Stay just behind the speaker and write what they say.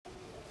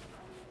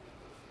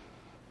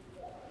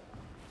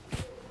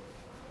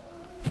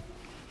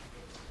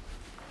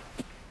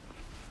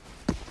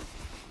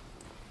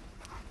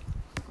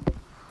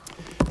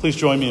Please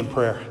join me in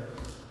prayer.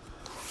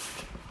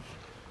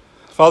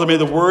 Father, may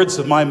the words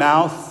of my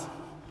mouth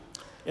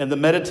and the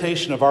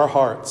meditation of our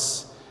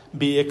hearts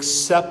be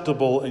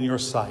acceptable in your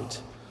sight,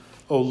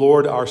 O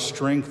Lord, our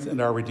strength and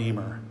our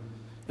Redeemer.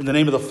 In the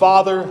name of the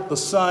Father, the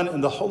Son,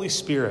 and the Holy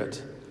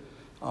Spirit.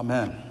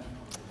 Amen.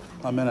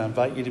 Amen. I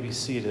invite you to be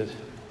seated.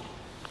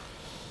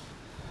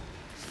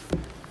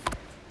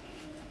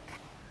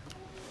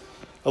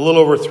 A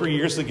little over 3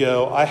 years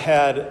ago, I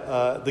had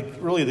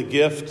the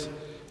gift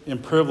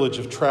and privilege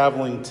of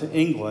traveling to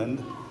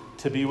England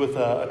to be with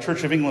a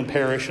Church of England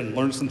parish and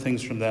learn some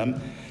things from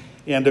them.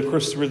 And of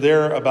course, we were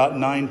there about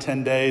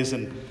 9-10 days,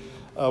 and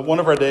one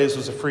of our days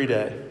was a free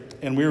day.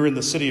 And we were in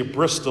the city of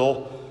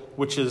Bristol,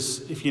 which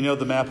is, if you know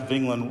the map of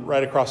England,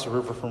 right across the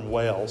river from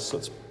Wales, so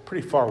it's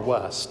pretty far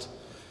west.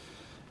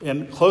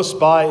 And close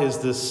by is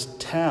this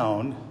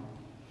town,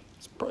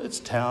 it's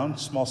a town,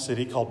 small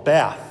city called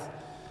Bath.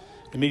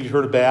 And maybe you've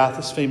heard of Bath.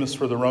 It's famous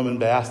for the Roman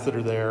baths that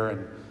are there.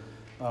 And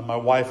my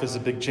wife is a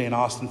big Jane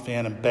Austen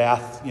fan, and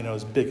Bath,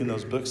 is big in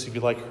those books. If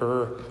you like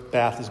her,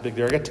 Bath is big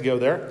there. I got to go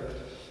there.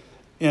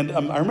 And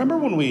I remember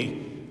when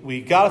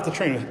we got off the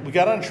train. We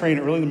got on a train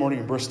early in the morning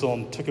in Bristol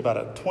and took about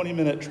a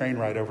 20-minute train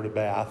ride over to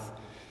Bath.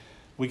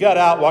 We got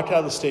out, walked out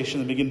of the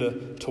station, and began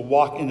to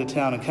walk into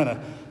town and kind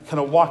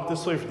of walk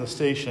this way from the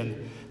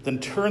station, then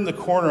turn the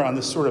corner on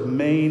this sort of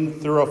main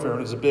thoroughfare. And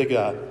there's a big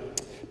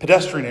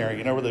pedestrian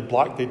area, where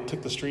they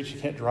took the streets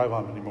you can't drive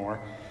on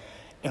anymore.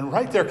 And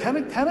right there, kind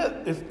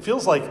of, it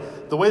feels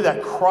like the way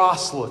that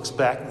cross looks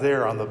back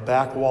there on the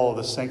back wall of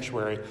the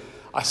sanctuary.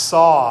 I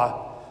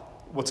saw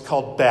what's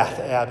called Bath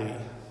Abbey,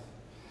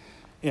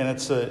 and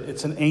it's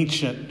an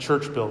ancient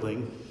church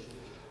building.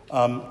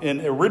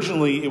 And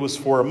originally, it was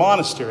for a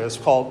monastery. That's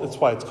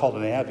why it's called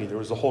an abbey. There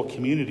was a whole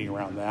community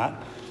around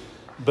that.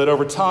 But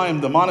over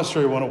time, the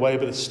monastery went away,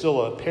 but it's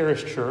still a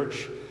parish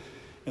church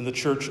in the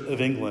Church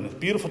of England.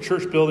 Beautiful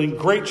church building,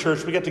 great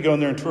church. We got to go in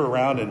there and tour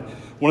around, and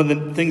one of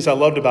the things I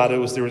loved about it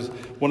was there was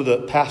one of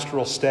the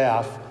pastoral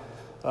staff,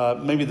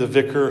 maybe the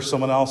vicar or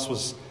someone else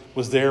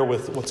was there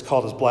with what's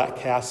called his black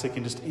cassock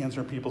and just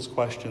answering people's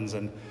questions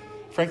and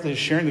frankly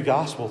just sharing the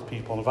gospel with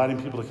people and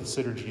inviting people to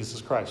consider Jesus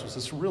Christ. It was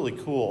this really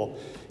cool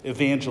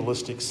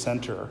evangelistic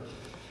center,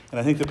 and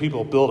I think the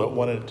people who built it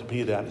wanted it to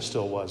be that, and it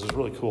still was. It was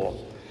really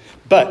cool.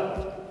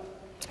 But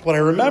what I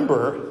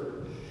remember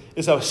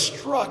is I was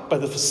struck by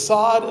the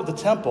facade of the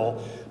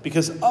temple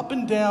because up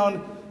and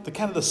down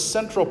the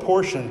central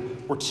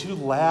portion were two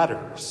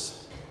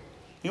ladders.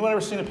 Anyone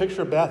ever seen a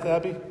picture of Bath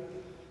Abbey?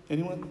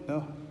 Anyone?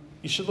 No?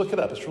 You should look it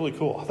up. It's really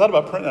cool. I thought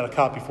about printing out a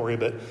copy for you,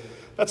 but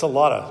that's a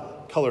lot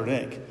of colored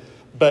ink.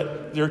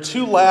 But there are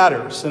two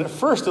ladders, and at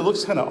first it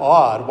looks kind of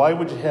odd. Why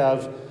would you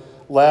have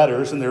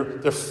ladders? And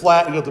they're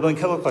flat, the building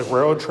kind of look like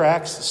railroad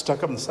tracks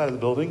stuck up on the side of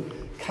the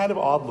building. Kind of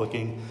odd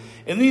looking.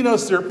 And then you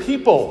notice there are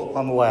people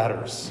on the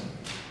ladders.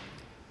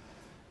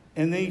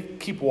 And they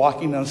keep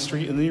walking down the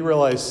street, and then you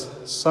realize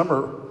some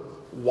are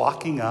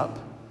walking up,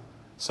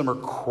 some are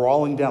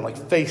crawling down, like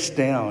face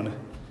down. And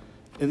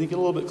then you get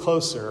a little bit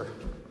closer,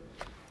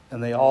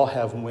 and they all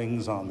have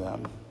wings on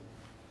them.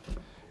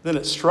 Then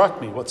it struck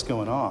me what's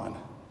going on.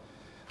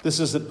 This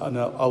is an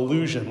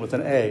allusion with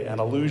an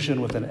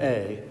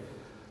A,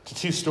 to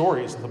two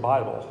stories in the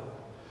Bible.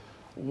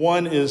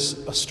 One is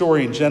a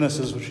story in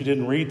Genesis, which we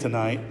didn't read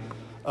tonight,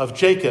 of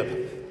Jacob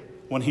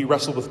when he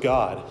wrestled with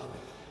God.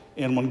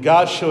 And when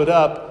God showed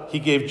up, he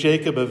gave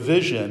Jacob a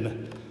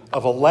vision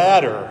of a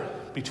ladder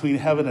between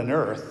heaven and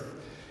earth.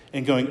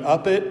 And going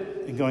up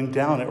it and going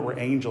down it were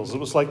angels. It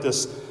was like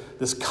this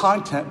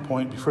contact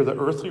point between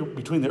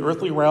the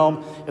earthly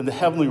realm and the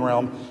heavenly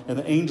realm. And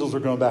the angels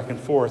are going back and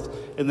forth.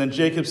 And then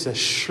Jacob says,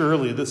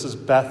 surely this is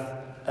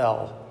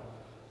Bethel,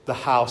 the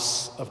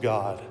house of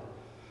God,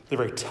 the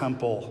very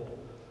temple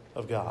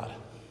of God.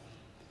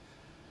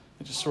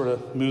 It just sort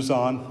of moves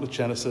on with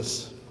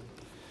Genesis.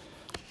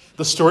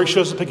 The story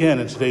shows up again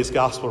in today's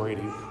gospel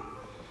reading.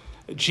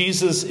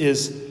 Jesus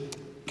is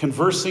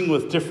conversing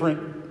with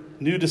different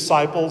new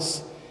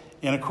disciples.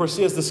 And of course,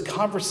 he has this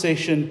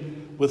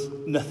conversation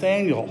with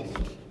Nathanael. And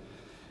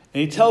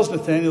he tells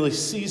Nathanael he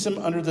sees him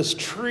under this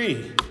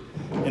tree.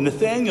 And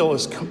Nathanael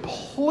is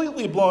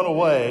completely blown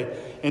away.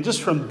 And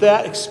just from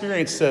that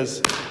experience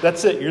says,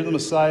 that's it, you're the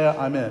Messiah,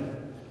 I'm in.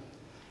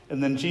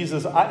 And then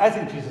Jesus, I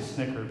think Jesus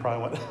snickered,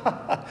 probably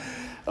went,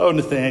 oh,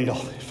 Nathanael,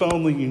 if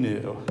only you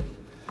knew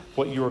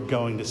what you are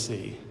going to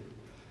see.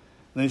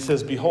 And then he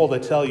says, behold, I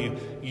tell you,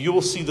 you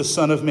will see the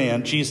Son of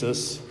Man,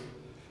 Jesus,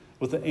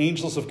 with the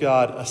angels of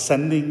God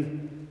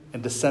ascending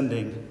and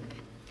descending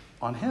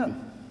on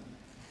him.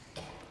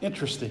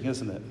 Interesting,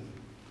 isn't it?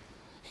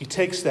 He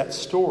takes that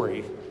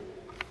story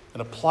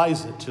and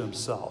applies it to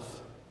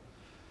himself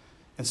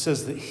and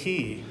says that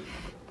he,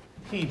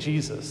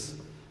 Jesus,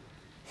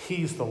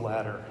 he's the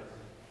ladder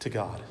to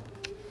God.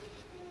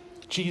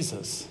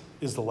 Jesus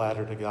is the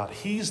ladder to God.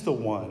 He's the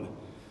one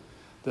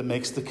that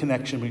makes the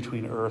connection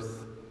between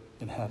earth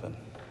and heaven.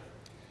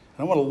 And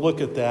I want to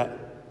look at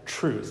that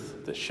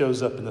truth that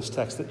shows up in this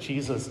text, that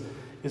Jesus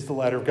is the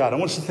ladder of God. I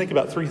want us to think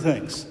about three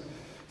things,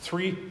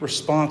 three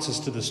responses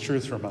to this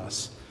truth from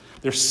us.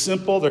 They're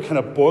simple, they're kind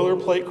of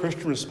boilerplate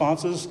Christian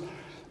responses,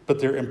 but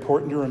they're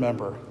important to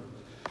remember.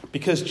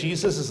 Because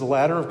Jesus is the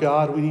ladder of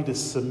God, we need to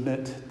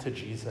submit to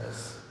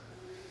Jesus.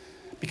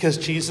 Because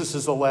Jesus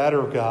is the ladder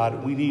of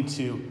God, we need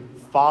to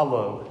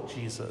follow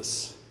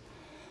Jesus.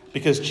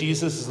 Because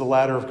Jesus is the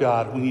ladder of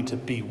God, we need to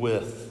be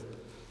with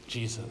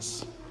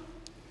Jesus.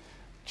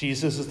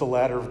 Jesus is the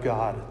ladder of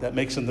God that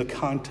makes him the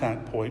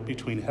contact point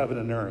between heaven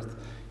and earth.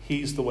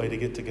 He's the way to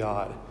get to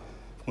God.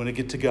 When we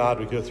get to God,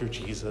 we go through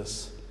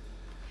Jesus.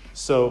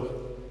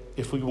 So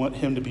if we want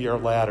him to be our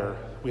ladder,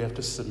 we have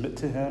to submit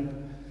to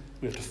him,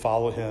 we have to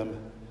follow him,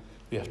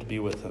 we have to be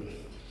with him.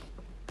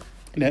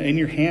 Now, in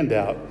your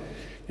handout,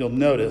 you'll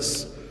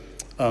notice,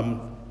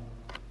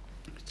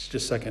 just a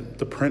second,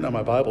 the print on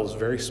my Bible is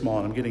very small,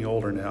 and I'm getting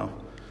older now.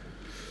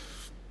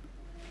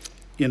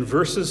 In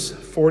verses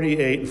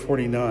 48 and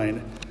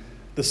 49,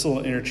 this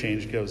little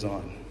interchange goes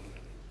on.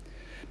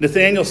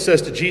 Nathanael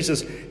says to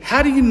Jesus,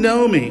 "How do you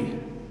know me?"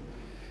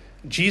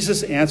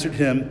 Jesus answered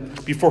him,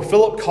 "Before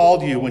Philip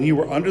called you, when you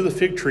were under the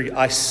fig tree,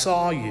 I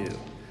saw you."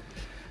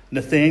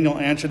 Nathanael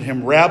answered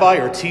him, "Rabbi,"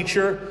 or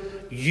teacher,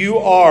 "you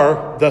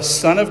are the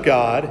Son of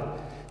God.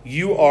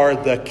 You are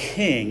the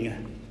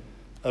King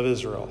of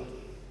Israel."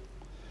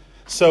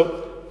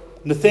 So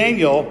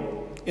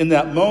Nathanael, in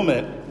that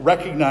moment,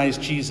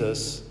 recognized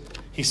Jesus.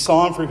 He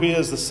saw him for who he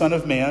is, the Son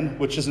of Man,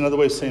 which is another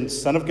way of saying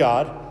Son of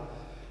God,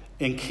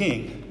 and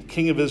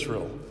King of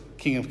Israel,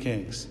 King of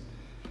Kings.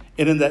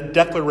 And in that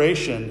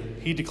declaration,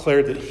 he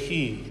declared that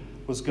he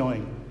was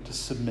going to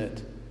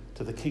submit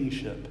to the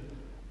kingship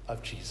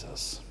of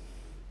Jesus.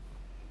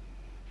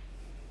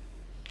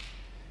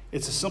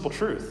 It's a simple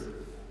truth.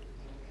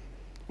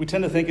 We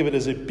tend to think of it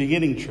as a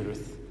beginning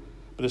truth,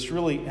 but it's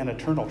really an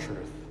eternal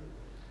truth.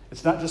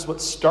 It's not just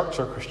what starts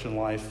our Christian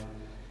life,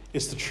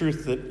 it's the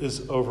truth that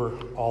is over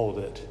all of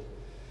it.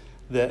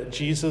 That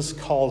Jesus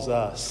calls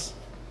us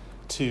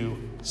to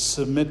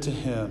submit to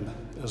him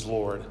as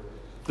Lord.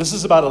 This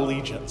is about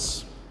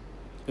allegiance.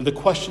 And the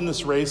question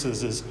this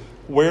raises is,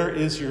 where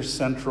is your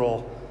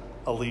central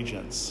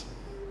allegiance?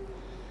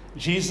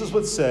 Jesus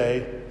would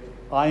say,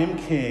 "I am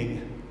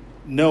king,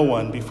 no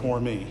one before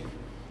me.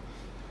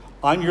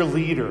 I'm your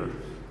leader,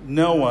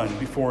 no one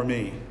before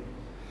me.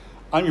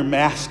 I'm your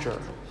master,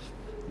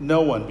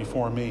 no one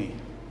before me.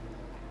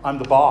 I'm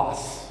the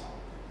boss,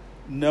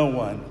 no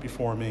one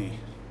before me."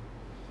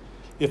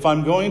 If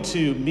I'm going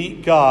to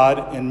meet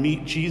God and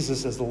meet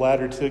Jesus as the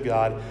ladder to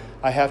God,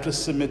 I have to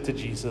submit to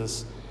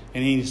Jesus,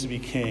 and he needs to be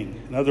king.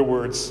 In other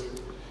words,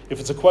 if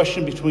it's a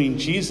question between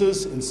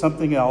Jesus and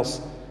something else,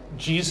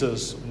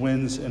 Jesus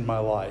wins in my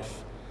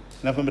life.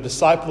 And if I'm a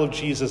disciple of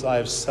Jesus, I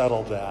have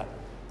settled that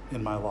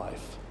in my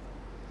life.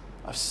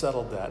 I've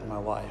settled that in my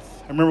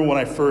life. I remember when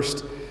I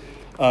first,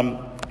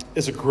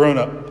 as a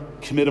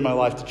grown-up, committed my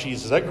life to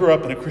Jesus. I grew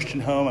up in a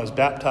Christian home. I was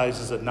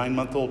baptized as a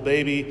 9-month-old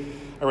baby.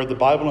 I read the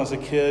Bible when I was a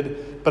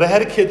kid. But I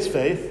had a kid's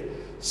faith,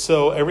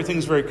 so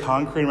everything's very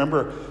concrete. I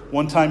remember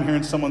one time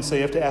hearing someone say,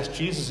 "You have to ask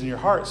Jesus in your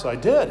heart." So I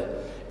did.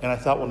 And I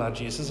thought, well, now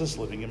Jesus is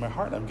living in my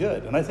heart. I'm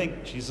good. And I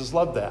think Jesus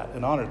loved that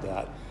and honored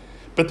that.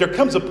 But there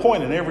comes a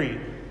point in every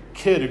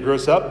kid who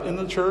grows up in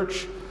the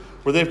church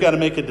where they've got to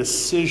make a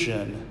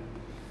decision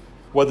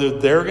whether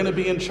they're going to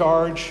be in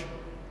charge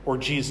or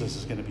Jesus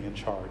is going to be in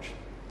charge.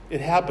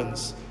 It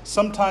happens.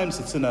 Sometimes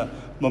it's in a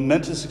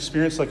momentous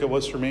experience like it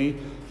was for me.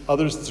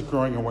 Others, it's a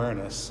growing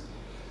awareness.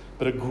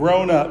 But a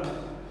grown-up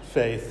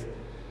faith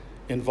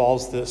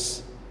involves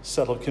this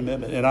settled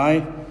commitment. And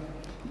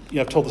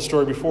I've told the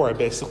story before. I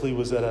basically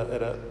was at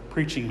a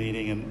preaching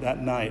meeting, and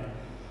that night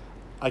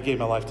I gave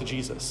my life to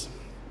Jesus.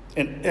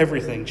 And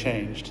everything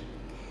changed.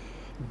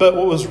 But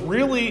what was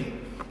really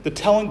the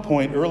telling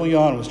point early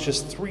on was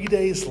just 3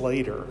 days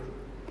later.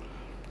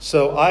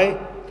 So I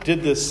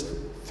did this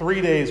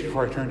 3 days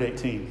before I turned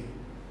 18.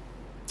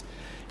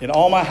 And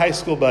all my high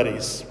school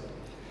buddies,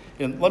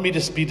 and let me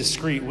just be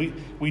discreet,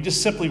 we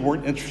just simply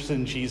weren't interested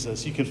in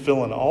Jesus. You can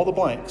fill in all the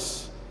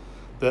blanks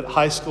that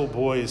high school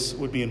boys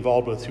would be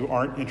involved with who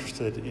aren't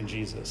interested in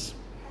Jesus.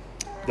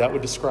 That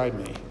would describe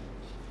me.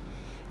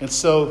 And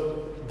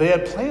so they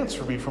had plans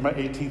for me for my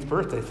 18th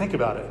birthday. Think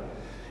about it.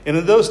 And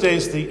in those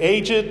days, the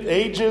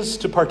ages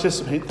to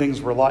participate in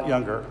things were a lot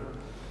younger.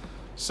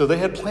 So they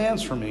had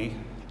plans for me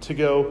to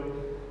go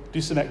do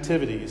some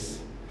activities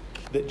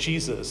that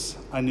Jesus,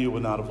 I knew,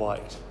 would not have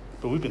liked.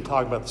 But we've been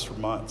talking about this for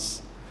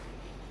months.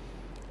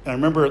 And I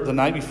remember the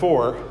night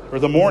before, or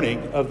the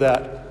morning of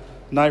that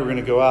night we're going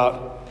to go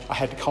out, I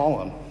had to call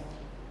them.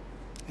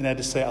 And I had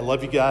to say, "I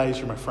love you guys.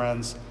 You're my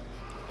friends.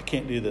 I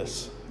can't do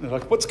this." And they're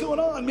like, "What's going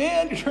on,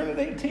 man? You're turning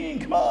 18.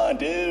 Come on,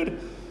 dude." And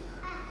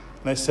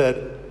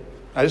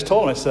I just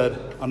told them, I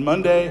said, "On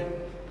Monday,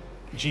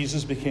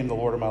 Jesus became the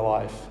Lord of my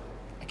life.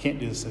 I can't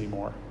do this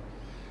anymore."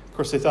 Of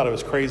course, they thought I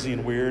was crazy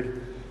and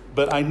weird,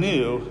 but I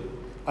knew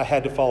I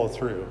had to follow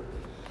through.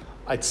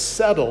 I'd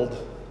settled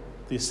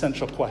the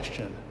essential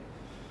question.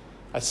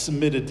 I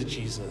submitted to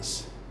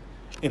Jesus,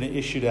 and it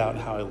issued out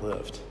in how I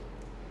lived.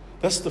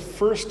 That's the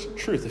first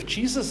truth. If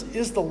Jesus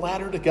is the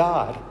ladder to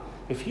God,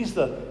 if he's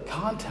the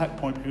contact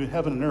point between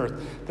heaven and earth,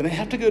 then I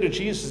have to go to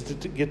Jesus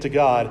to get to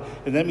God,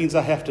 and that means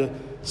I have to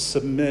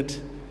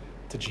submit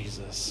to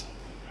Jesus.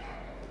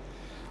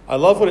 I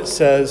love what it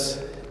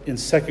says in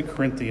 2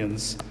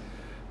 Corinthians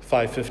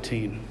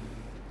 5:15.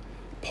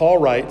 Paul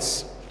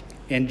writes,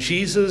 "And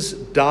Jesus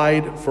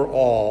died for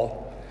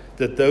all,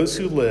 that those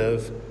who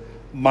live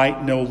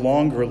might no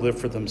longer live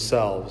for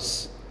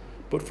themselves,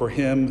 but for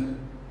him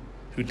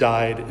who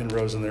died and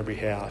rose on their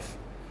behalf."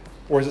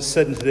 Or as it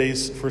said in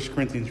today's 1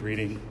 Corinthians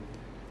reading,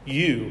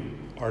 you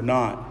are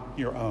not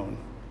your own.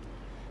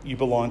 You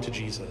belong to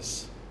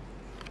Jesus.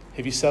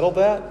 Have you settled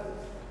that?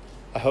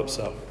 I hope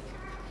so.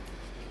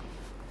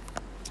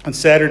 On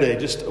Saturday,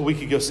 just a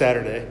week ago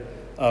Saturday,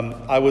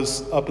 I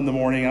was up in the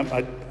morning.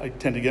 I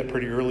tend to get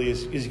pretty early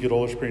as you get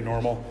older. It's pretty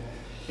normal.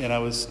 And I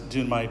was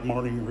doing my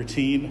morning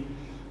routine,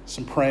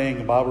 some praying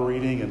and Bible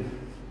reading, and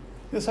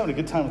just having a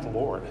good time with the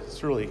Lord.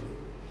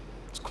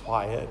 It's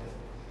quiet.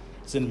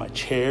 I was in my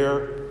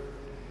chair,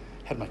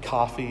 had my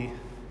coffee.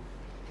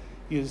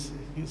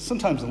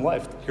 Sometimes in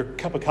life, your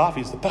cup of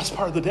coffee is the best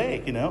part of the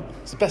day,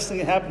 It's the best thing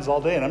that happens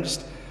all day. And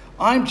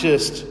I'm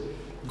just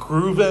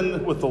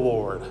grooving with the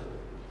Lord.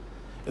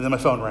 And then my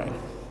phone rang.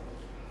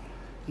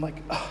 I'm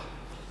like,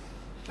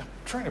 I'm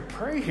trying to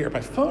pray here.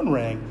 My phone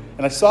rang.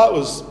 And I saw it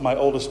was my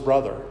oldest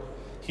brother.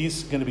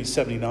 He's going to be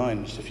 79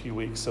 in just a few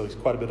weeks, so he's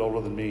quite a bit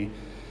older than me.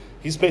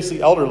 He's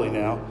basically elderly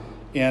now.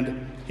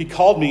 And he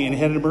called me and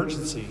he had an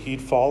emergency.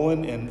 He'd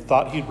fallen and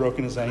thought he'd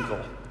broken his ankle.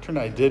 Turned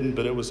out he didn't,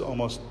 but it was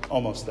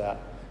almost that.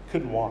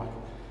 Couldn't walk.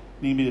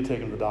 Needed me to take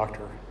him to the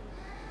doctor.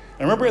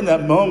 I remember in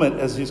that moment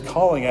as he's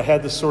calling, I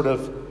had this sort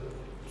of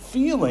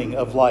feeling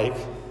of like,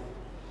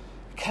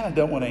 I kind of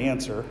don't want to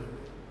answer.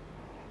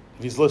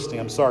 If he's listening,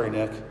 I'm sorry,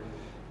 Nick.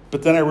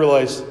 But then I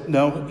realized,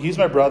 no, he's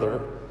my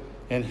brother,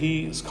 and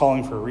he's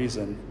calling for a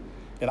reason,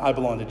 and I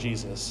belong to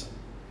Jesus.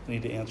 I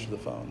need to answer the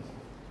phone.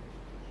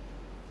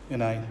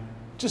 And I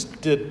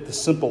just did the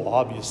simple,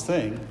 obvious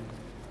thing.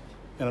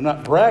 And I'm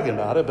not bragging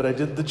about it, but I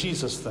did the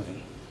Jesus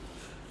thing.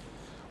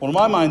 Well, in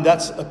my mind,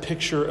 that's a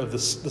picture of the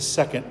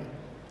second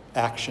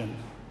action,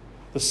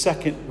 the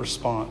second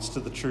response to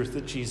the truth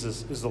that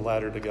Jesus is the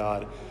ladder to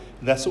God.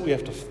 And that's what we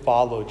have to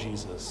follow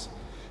Jesus.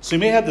 So you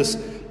may have this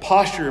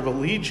posture of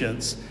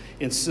allegiance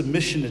and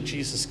submission to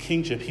Jesus'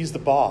 kingship. He's the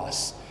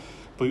boss.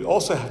 But we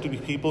also have to be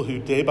people who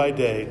day by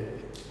day,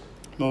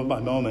 moment by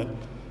moment,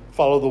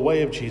 follow the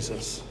way of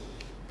Jesus.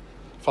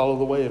 Follow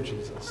the way of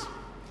Jesus.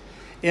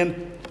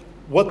 And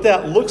what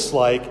that looks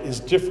like is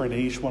different in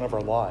each one of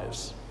our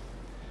lives.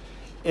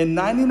 And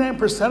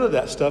 99% of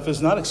that stuff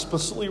is not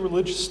explicitly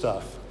religious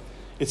stuff.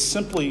 It's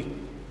simply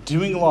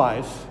doing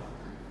life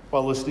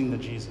while listening to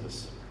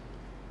Jesus.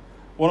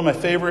 One of my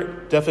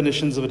favorite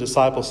definitions of a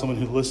disciple is someone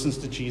who listens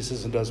to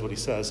Jesus and does what he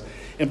says.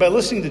 And by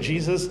listening to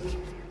Jesus,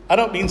 I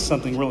don't mean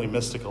something really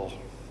mystical.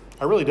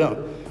 I really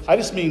don't. I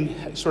just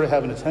mean sort of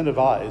having attentive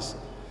eyes.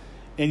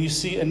 And you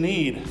see a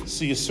need,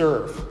 so you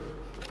serve.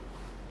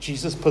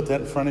 Jesus put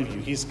that in front of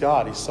you. He's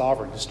God. He's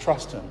sovereign. Just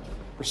trust him.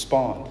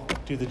 Respond.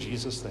 Do the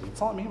Jesus thing.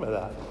 That's all I mean by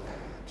that.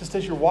 Just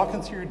as you're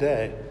walking through your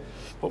day,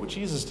 what would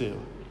Jesus do?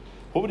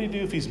 What would he do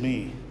if he's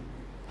me?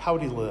 How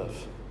would he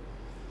live?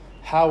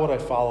 How would I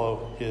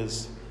follow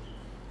his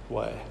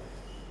way?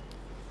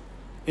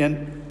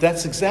 And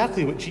that's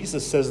exactly what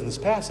Jesus says in this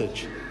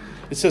passage.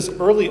 It says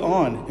early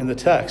on in the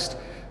text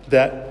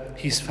that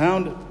he's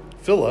found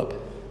Philip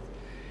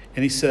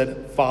and he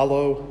said,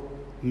 "Follow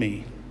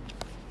me."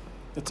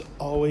 It's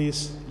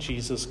always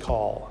Jesus'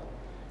 call.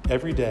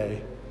 Every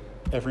day,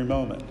 every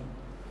moment.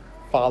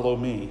 Follow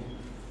me.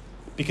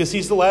 Because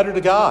he's the ladder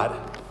to God.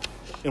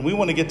 And we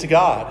want to get to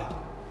God.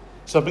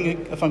 So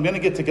if I'm going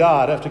to get to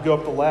God, I have to go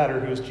up the ladder,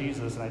 who is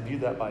Jesus. And I do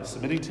that by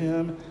submitting to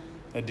him.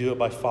 And I do it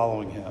by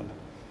following him.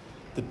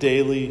 The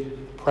daily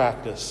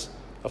practice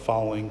of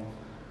following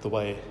the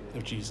way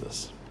of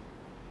Jesus.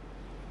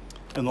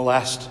 And the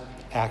last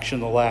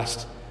action, the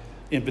last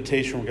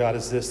invitation from God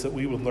is this, that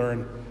we would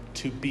learn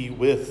to be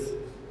with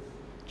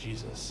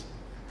Jesus.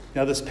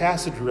 Now, this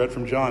passage we read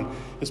from John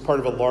is part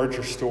of a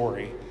larger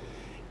story.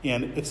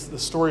 And it's the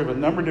story of a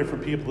number of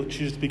different people that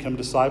choose to become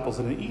disciples.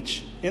 And in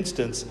each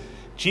instance,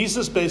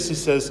 Jesus basically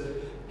says,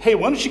 hey,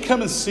 why don't you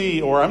come and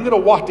see, or I'm going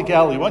to walk to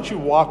Galilee. Why don't you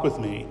walk with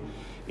me?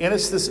 And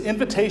it's this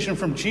invitation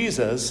from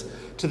Jesus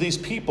to these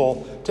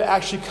people to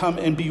actually come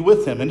and be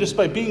with him. And just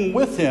by being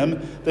with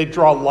him, they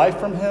draw life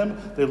from him.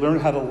 They learn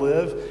how to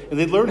live. And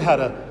they learn how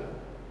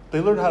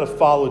to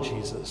follow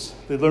Jesus.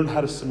 They learn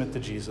how to submit to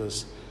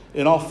Jesus.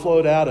 It all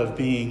flowed out of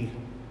being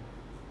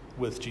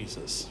with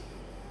Jesus.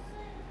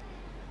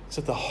 It's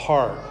at the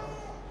heart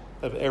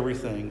of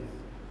everything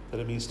that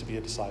it means to be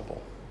a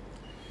disciple.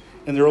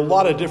 And there are a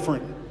lot of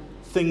different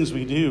things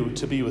we do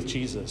to be with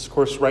Jesus. Of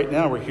course, right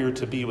now we're here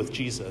to be with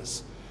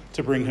Jesus,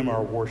 to bring him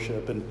our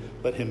worship and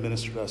let him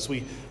minister to us.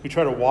 We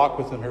try to walk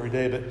with him every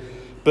day,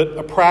 but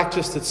a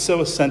practice that's so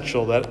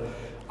essential that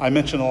I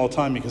mention all the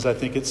time because I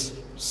think it's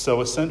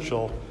so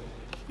essential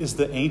is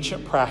the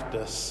ancient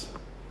practice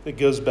that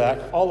goes back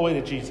all the way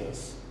to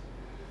Jesus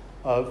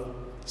of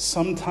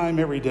sometime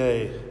every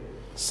day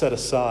set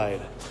aside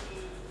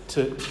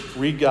to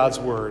read God's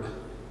word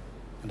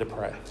and to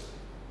pray.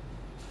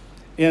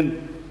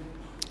 And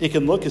it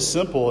can look as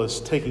simple as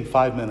taking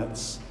 5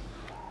 minutes,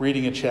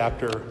 reading a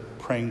chapter,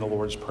 praying the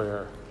Lord's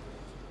Prayer.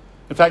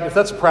 In fact, if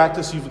that's a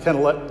practice you've kind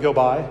of let go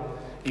by,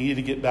 you need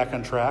to get back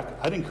on track,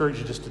 I'd encourage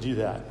you just to do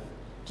that.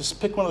 Just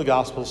pick one of the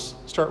Gospels,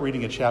 start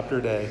reading a chapter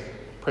a day,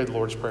 pray the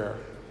Lord's Prayer.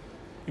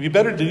 It'd be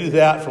better to do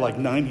that for like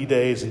 90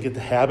 days and get the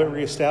habit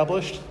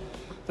reestablished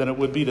than it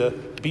would be to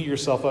beat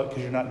yourself up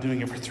because you're not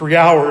doing it for 3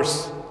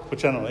 hours,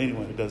 which I don't know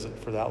anyone who does it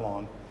for that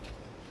long.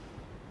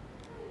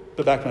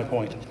 But back to my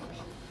point.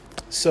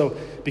 So,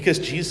 because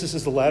Jesus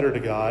is the ladder to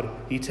God,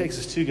 he takes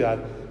us to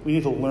God, we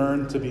need to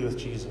learn to be with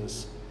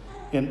Jesus.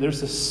 And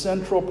there's a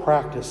central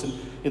practice.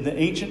 In the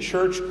ancient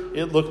church,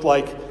 it looked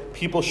like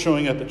people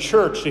showing up at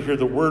church to hear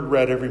the word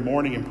read every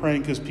morning and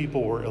praying because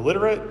people were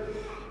illiterate.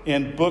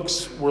 And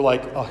books were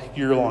like a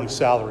year-long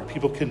salary.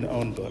 People couldn't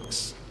own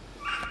books.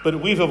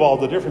 But we've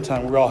evolved a different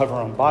time. We all have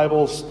our own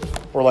Bibles.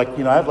 Or I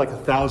have like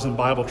 1,000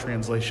 Bible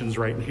translations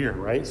right in here,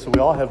 right? So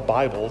we all have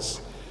Bibles,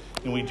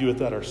 and we do it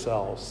that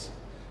ourselves.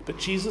 But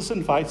Jesus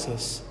invites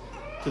us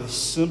to the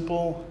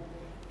simple,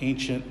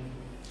 ancient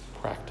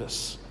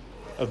practice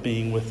of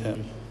being with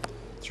him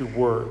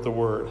through the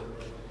word,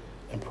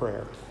 and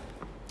prayer.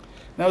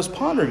 And I was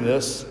pondering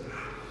this, and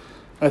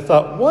I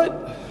thought,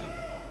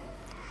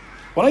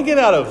 when I get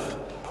out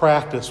of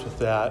practice with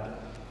that,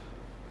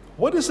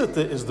 what is it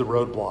that is the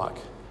roadblock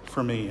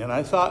for me? And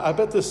I thought, I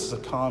bet this is a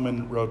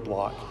common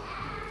roadblock.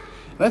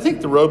 And I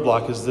think the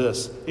roadblock is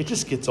this: it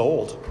just gets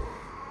old.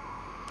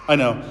 I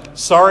know.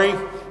 Sorry,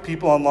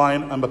 people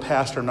online, I'm a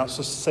pastor. I'm not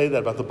supposed to say that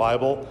about the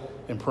Bible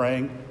and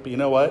praying. But you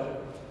know what?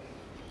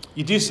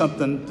 You do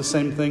the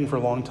same thing for a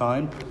long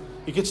time,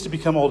 it gets to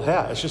become old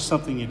hat. It's just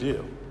something you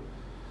do.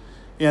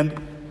 And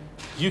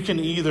you can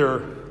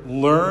either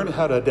learn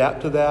how to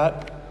adapt to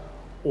that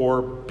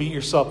or beat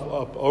yourself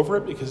up over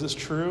it because it's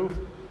true,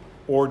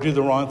 or do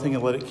the wrong thing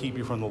and let it keep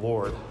you from the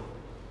Lord.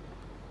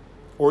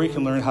 Or you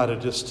can learn how to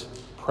just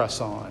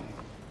press on.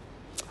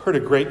 I heard a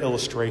great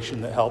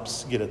illustration that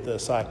helps get at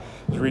this. I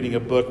was reading a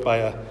book by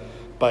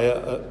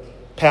a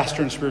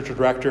pastor and spiritual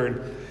director,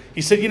 and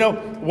he said,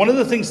 one of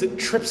the things that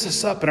trips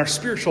us up in our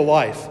spiritual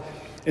life,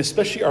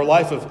 especially our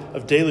life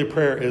of daily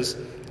prayer, is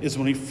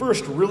when we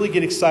first really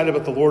get excited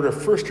about the Lord or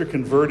first are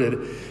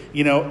converted,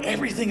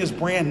 everything is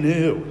brand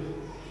new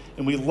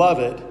and we love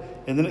it,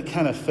 and then it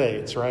kind of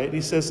fades, right? And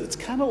he says, it's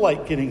kind of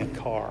like getting a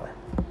car.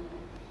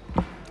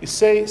 You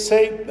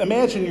say,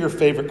 imagine your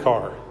favorite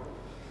car.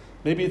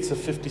 Maybe it's a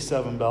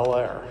 57 Bel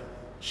Air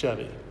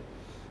Chevy.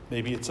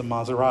 Maybe it's a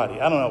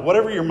Maserati. I don't know.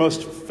 Whatever your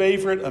most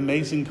favorite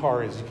amazing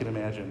car is you can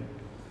imagine.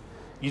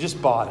 You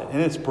just bought it,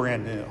 and it's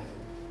brand new.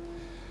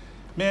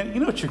 Man, you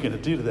know what you're going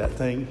to do to that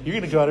thing? You're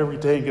going to go out every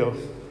day and go,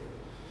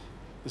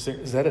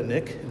 is that a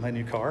nick in my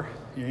new car?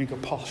 You're going to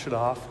go polish it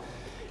off,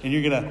 and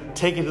you're going to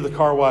take it to the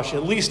car wash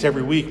at least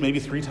every week, maybe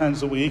 3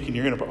 times a week, and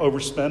you're going to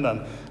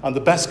overspend on the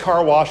best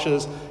car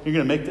washes. You're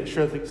going to make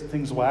sure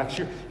things wax.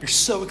 You're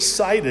so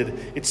excited.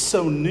 It's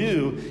so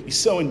new. You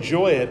so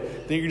enjoy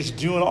it that you're just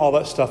doing all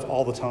that stuff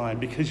all the time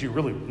because you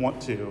really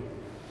want to.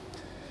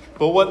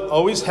 But what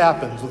always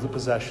happens with a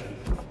possession,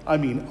 I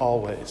mean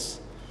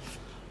always,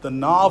 the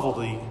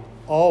novelty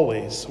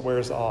always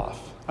wears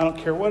off. I don't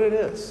care what it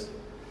is.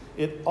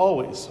 It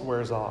always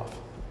wears off.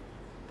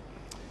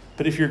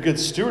 But if you're a good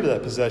steward of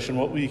that possession,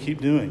 what will you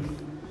keep doing?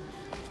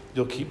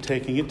 You'll keep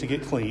taking it to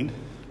get cleaned.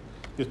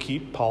 You'll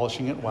keep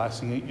polishing it,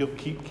 waxing it. You'll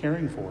keep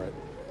caring for it.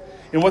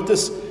 And what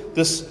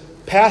this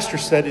pastor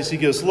said is, he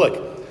goes,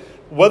 look,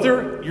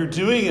 whether you're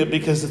doing it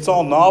because it's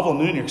all novel,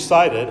 new, and you're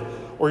excited,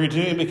 or you're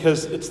doing it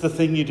because it's the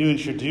thing you do and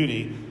it's your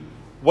duty,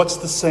 what's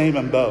the same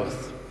in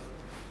both?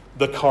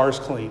 The car's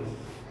clean.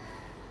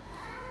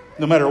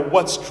 No matter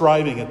what's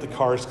driving it, the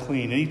car's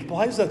clean. And he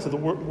applies that to the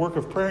work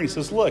of prayer. And he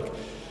says, look,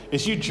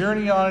 as you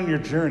journey on in your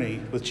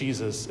journey with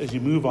Jesus, as you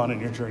move on in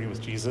your journey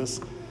with Jesus,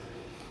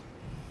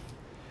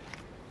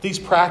 these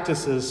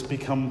practices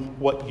become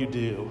what you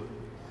do.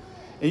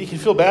 And you can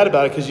feel bad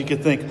about it because you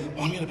could think,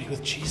 I'm going to be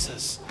with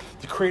Jesus,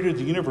 the creator of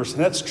the universe.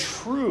 And that's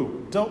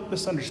true. Don't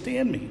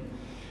misunderstand me.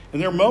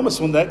 And there are moments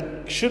when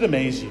that should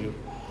amaze you.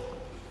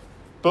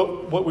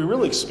 But what we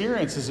really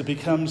experience is it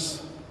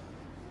becomes,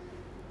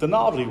 the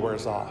novelty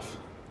wears off.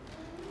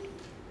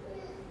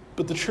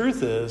 But the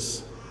truth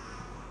is,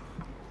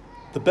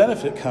 the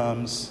benefit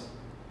comes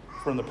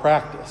from the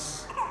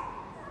practice,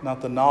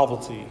 not the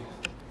novelty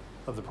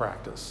of the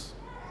practice,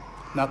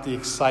 not the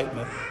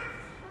excitement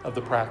of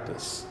the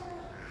practice,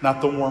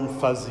 not the warm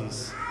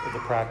fuzzies of the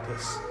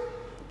practice,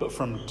 but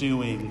from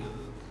doing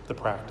the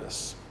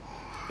practice.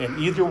 And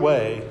either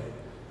way,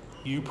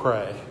 you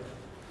pray.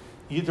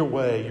 Either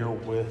way, you're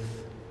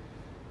with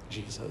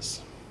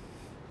Jesus.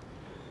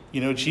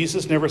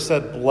 Jesus never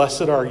said,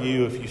 blessed are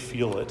you if you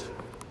feel it.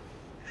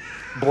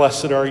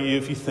 Blessed are you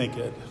if you think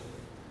it.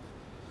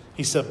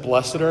 He said,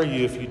 blessed are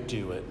you if you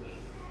do it.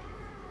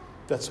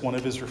 That's one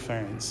of his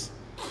refrains.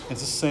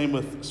 It's the same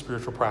with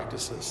spiritual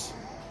practices.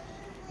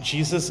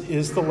 Jesus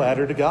is the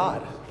ladder to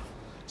God.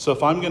 So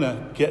if I'm going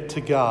to get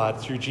to God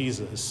through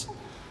Jesus,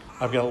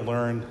 I've got to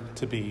learn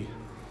to be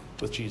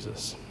with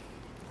Jesus.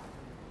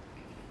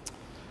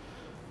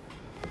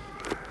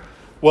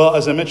 Well,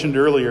 as I mentioned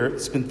earlier,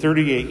 it's been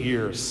 38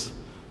 years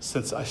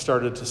since I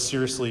started to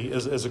seriously,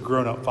 as a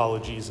grown-up, follow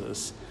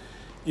Jesus.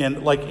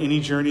 And like any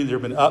journey, there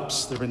have been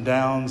ups, there have been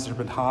downs, there have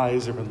been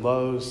highs, there have been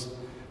lows.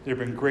 There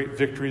have been great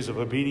victories of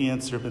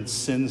obedience. There have been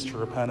sins to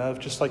repent of,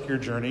 just like your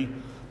journey.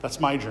 That's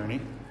my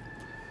journey.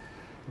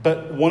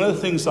 But one of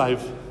the things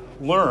I've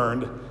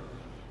learned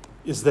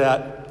is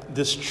that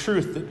this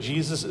truth that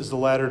Jesus is the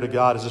ladder to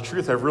God is a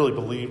truth I've really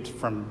believed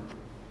from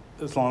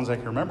as long as I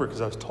can remember,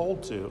 because I was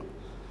told to.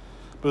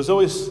 But it was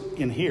always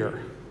in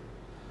here.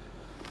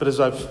 But as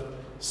I've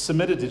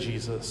submitted to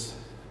Jesus,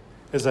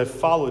 as I've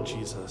followed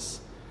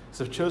Jesus,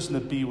 as I've chosen to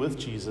be with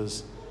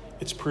Jesus,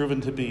 it's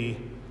proven to be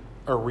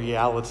a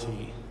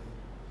reality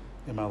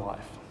in my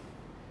life.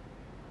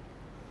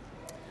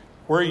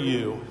 Where are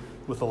you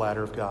with the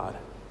ladder of God?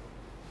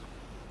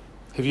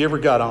 Have you ever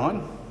got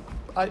on?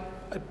 I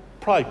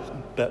probably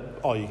bet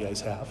all you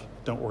guys have.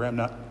 Don't worry, I'm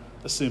not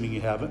assuming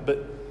you haven't,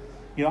 but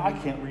I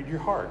can't read your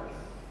heart.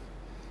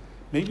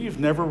 Maybe you've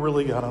never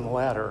really got on the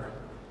ladder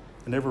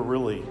and never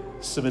really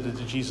submitted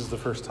to Jesus the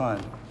first time.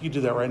 You can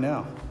do that right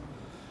now.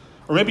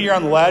 Or maybe you're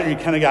on the ladder and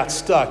you kind of got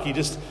stuck.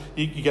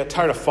 You got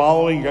tired of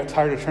following, you got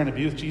tired of trying to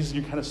be with Jesus,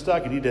 and you're kind of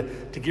stuck. You need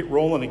to get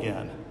rolling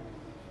again.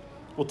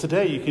 Well,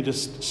 today you can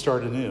just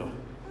start anew.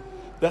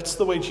 That's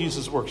the way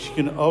Jesus works. You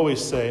can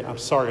always say, I'm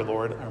sorry,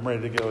 Lord, I'm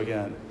ready to go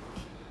again.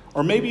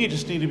 Or maybe you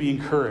just need to be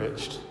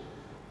encouraged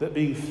that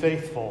being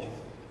faithful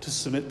to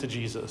submit to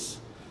Jesus,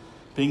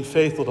 being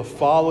faithful to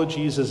follow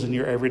Jesus in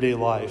your everyday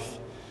life,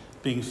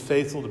 being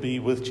faithful to be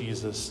with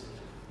Jesus,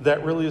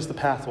 that really is the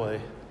pathway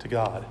to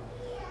God.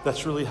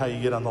 That's really how you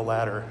get on the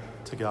ladder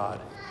to God,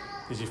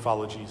 is you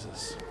follow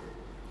Jesus.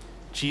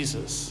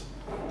 Jesus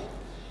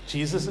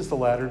is the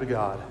ladder to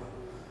God.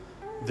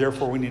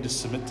 Therefore, we need to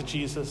submit to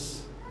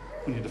Jesus.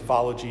 We need to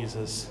follow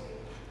Jesus.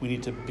 We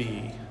need to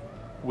be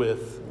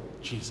with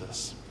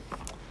Jesus.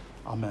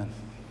 Amen.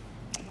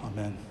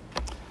 Amen.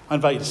 I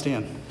invite you to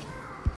stand.